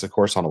that's, of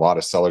course, on a lot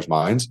of sellers'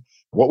 minds.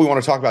 What we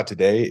want to talk about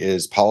today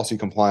is policy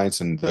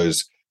compliance and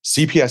those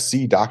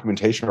CPSC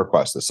documentation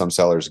requests that some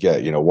sellers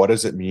get. What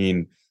does it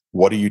mean?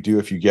 What do you do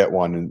if you get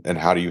one, and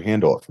how do you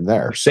handle it from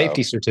there?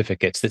 Safety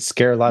certificates that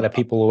scare a lot of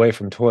people away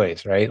from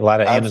toys, right? A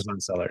lot of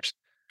Amazon sellers.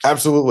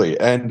 Absolutely.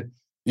 And,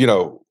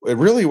 it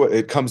really, what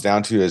it comes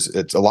down to is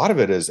a lot of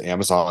it is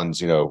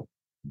Amazon's,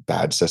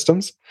 bad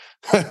systems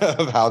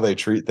of how they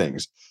treat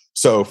things.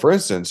 So for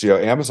instance,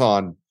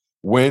 Amazon,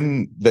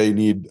 when they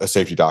need a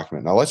safety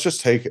document, now let's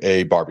just take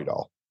a Barbie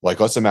doll. Like,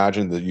 let's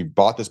imagine that you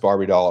bought this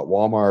Barbie doll at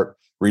Walmart,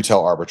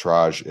 retail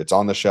arbitrage. It's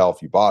on the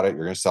shelf. You bought it.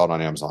 You're going to sell it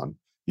on Amazon.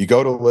 You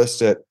go to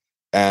list it,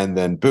 and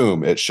then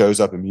boom, it shows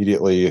up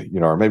immediately,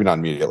 or maybe not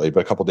immediately, but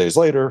a couple of days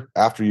later,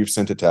 after you've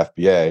sent it to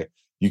FBA,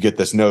 you get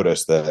this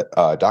notice that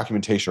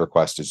documentation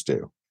request is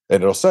due.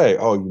 And it'll say,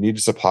 oh, you need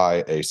to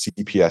supply a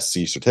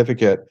CPSC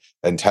certificate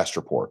and test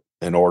report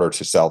in order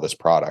to sell this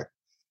product.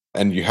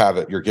 And you have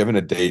it, you're given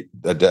a date,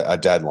 a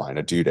deadline,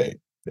 a due date.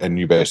 And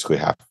you basically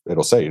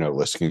it'll say,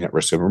 listing at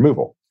risk of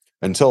removal.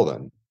 Until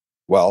then,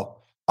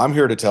 well, I'm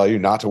here to tell you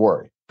not to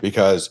worry,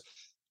 because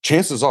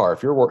chances are,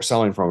 if you're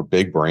selling from a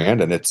big brand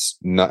and it's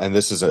not, and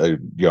this is a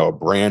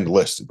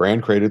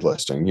brand created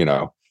listing,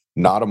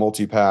 not a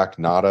multi-pack,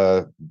 not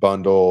a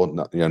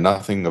bundle,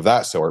 nothing of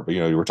that sort, but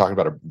we're talking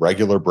about a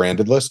regular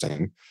branded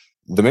listing,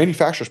 the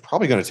manufacturer's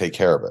probably going to take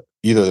care of it,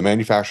 either the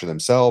manufacturer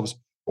themselves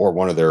or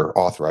one of their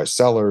authorized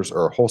sellers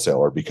or a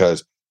wholesaler,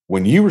 because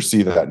when you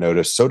receive that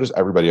notice, so does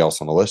everybody else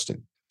on the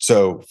listing.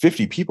 So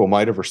 50 people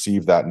might have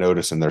received that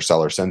notice in their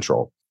Seller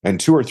Central, and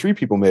 2 or 3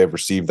 people may have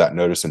received that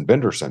notice in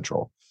Vendor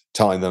Central,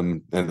 telling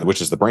them, which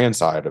is the brand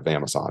side of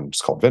Amazon,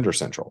 it's called Vendor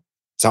Central,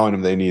 telling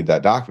them they need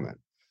that document.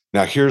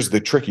 Now, here's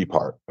the tricky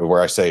part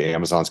where I say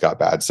Amazon's got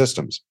bad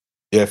systems.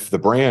 If the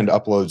brand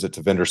uploads it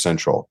to Vendor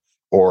Central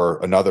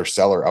or another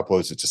seller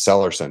uploads it to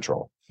Seller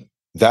Central,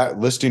 that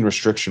listing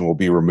restriction will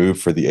be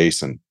removed for the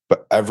ASIN,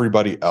 but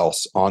everybody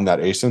else on that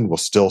ASIN will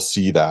still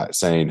see that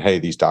saying, hey,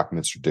 these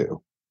documents are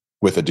due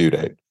with a due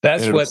date.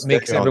 That's what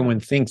makes everyone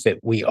think that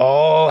we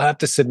all have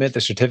to submit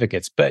the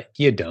certificates, but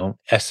you don't.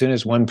 As soon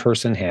as one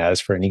person has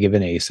for any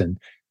given ASIN,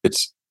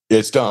 it's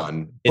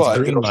done. It's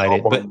green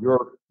lighted, but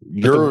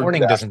the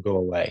warning doesn't go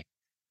away.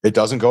 It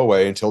doesn't go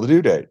away until the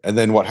due date. And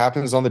then what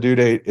happens on the due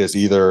date is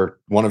either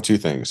one of two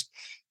things.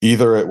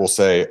 Either it will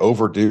say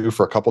overdue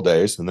for a couple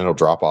days and then it'll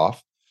drop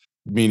off,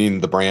 meaning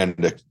the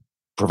brand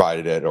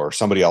provided it or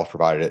somebody else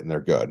provided it and they're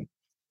good.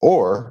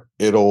 Or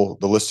the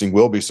listing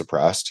will be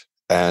suppressed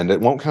and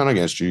it won't count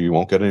against you. You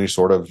won't get any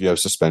sort of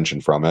suspension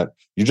from it.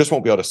 You just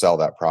won't be able to sell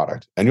that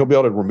product, and you'll be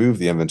able to remove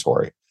the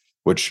inventory.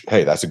 Which,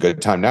 hey, that's a good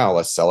time now.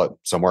 Let's sell it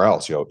somewhere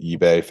else.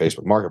 eBay,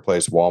 Facebook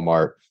Marketplace,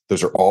 Walmart.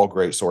 Those are all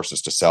great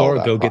sources to sell.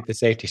 Or go get the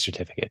safety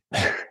certificate.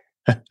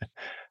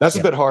 That's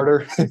a bit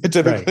harder.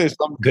 Typically,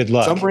 good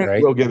luck. Some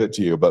brands will give it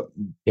to you, but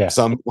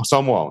some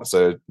won't.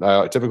 So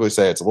I typically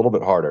say it's a little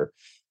bit harder.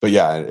 But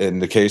yeah, in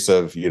the case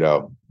of,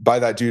 by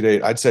that due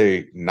date, I'd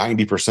say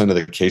 90% of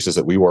the cases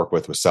that we work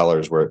with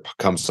sellers where it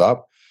comes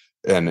up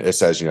and it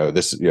says,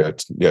 this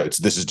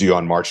is due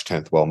on March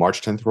 10th. Well,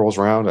 March 10th rolls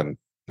around and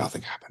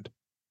nothing happened.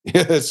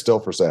 It's still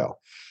for sale.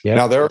 Yep.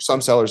 Now, there are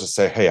some sellers that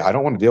say, hey, I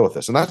don't want to deal with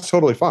this. And that's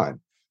totally fine.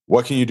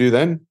 What can you do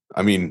then?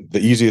 I mean, the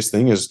easiest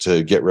thing is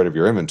to get rid of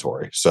your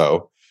inventory.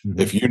 So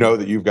if you know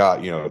that you've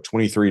got,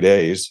 23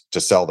 days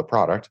to sell the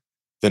product,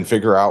 then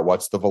figure out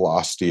what's the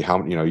velocity,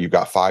 how, you've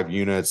got 5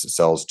 units, it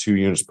sells 2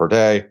 units per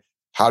day.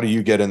 How do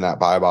you get in that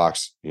buy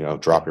box,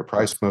 drop your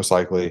price most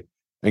likely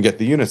and get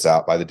the units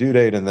out by the due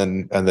date and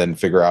then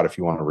figure out if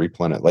you want to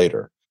replen it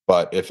later.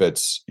 But if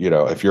it's,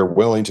 if you're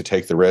willing to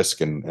take the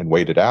risk and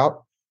wait it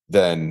out,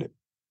 then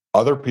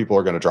other people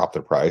are going to drop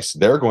their price.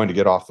 They're going to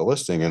get off the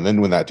listing. And then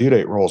when that due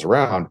date rolls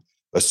around,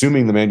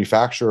 assuming the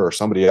manufacturer or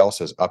somebody else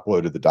has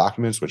uploaded the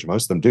documents, which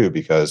most of them do,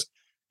 because,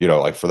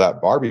 like for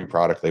that Barbie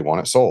product, they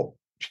want it sold.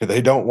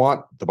 They don't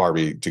want the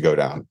Barbie to go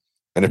down.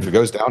 And if it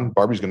goes down,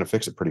 Barbie's going to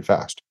fix it pretty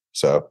fast.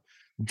 So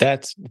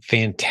that's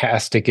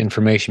fantastic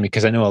information,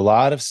 because I know a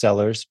lot of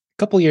sellers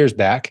a couple of years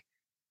back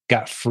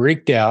got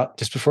freaked out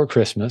just before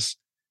Christmas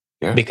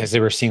because they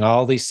were seeing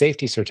all these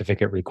safety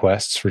certificate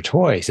requests for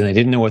toys and they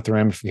didn't know what the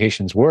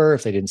ramifications were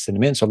if they didn't send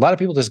them in. So a lot of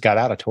people just got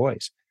out of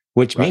toys,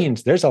 which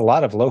means there's a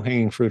lot of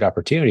low-hanging fruit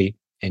opportunity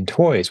in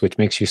toys, which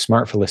makes you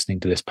smart for listening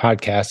to this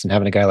podcast and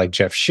having a guy like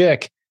Jeff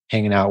Schick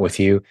hanging out with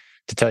you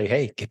to tell you,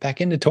 hey, get back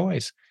into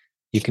toys.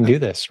 You can do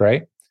this,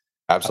 right?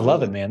 Absolutely. I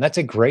love it, man. That's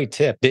a great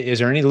tip. Is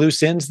there any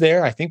loose ends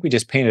there? I think we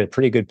just painted a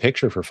pretty good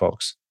picture for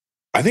folks.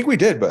 I think we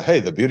did, but hey,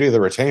 the beauty of the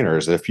retainer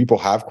is if people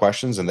have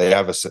questions and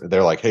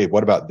they're like, hey,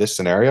 what about this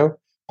scenario?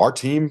 Our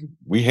team,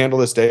 we handle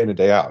this day in and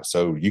day out.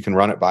 So you can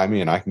run it by me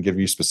and I can give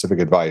you specific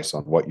advice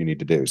on what you need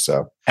to do.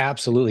 So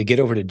absolutely. Get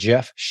over to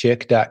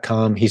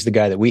jeffschick.com. He's the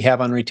guy that we have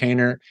on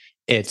retainer.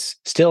 It's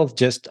still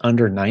just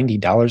under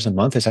 $90 a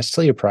month. Is that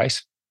still your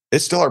price?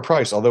 It's still our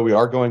price, although we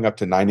are going up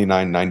to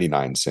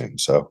 $99.99 soon.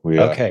 So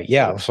okay,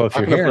 yeah. So if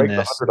you're hearing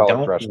this,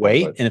 don't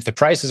wait. And if the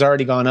price has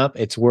already gone up,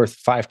 it's worth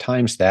 5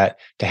 times that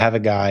to have a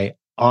guy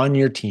on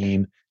your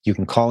team. You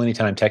can call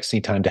anytime, text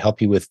anytime to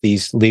help you with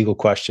these legal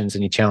questions,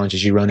 any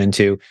challenges you run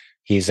into.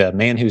 He's a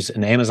man who's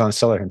an Amazon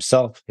seller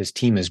himself. His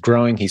team is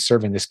growing. He's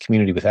serving this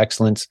community with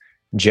excellence.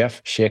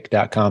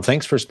 jeffschick.com.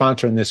 Thanks for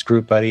sponsoring this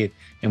group, buddy.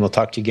 And we'll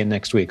talk to you again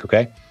next week.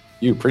 Okay.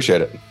 You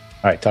appreciate it. All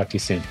right. Talk to you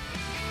soon.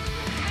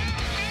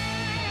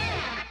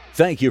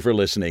 Thank you for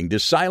listening to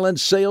Silent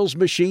Sales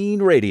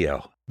Machine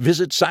Radio.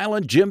 Visit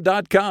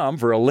silentjim.com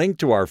for a link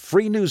to our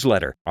free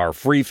newsletter, our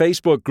free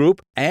Facebook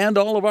group, and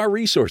all of our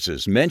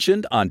resources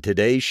mentioned on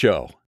today's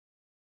show.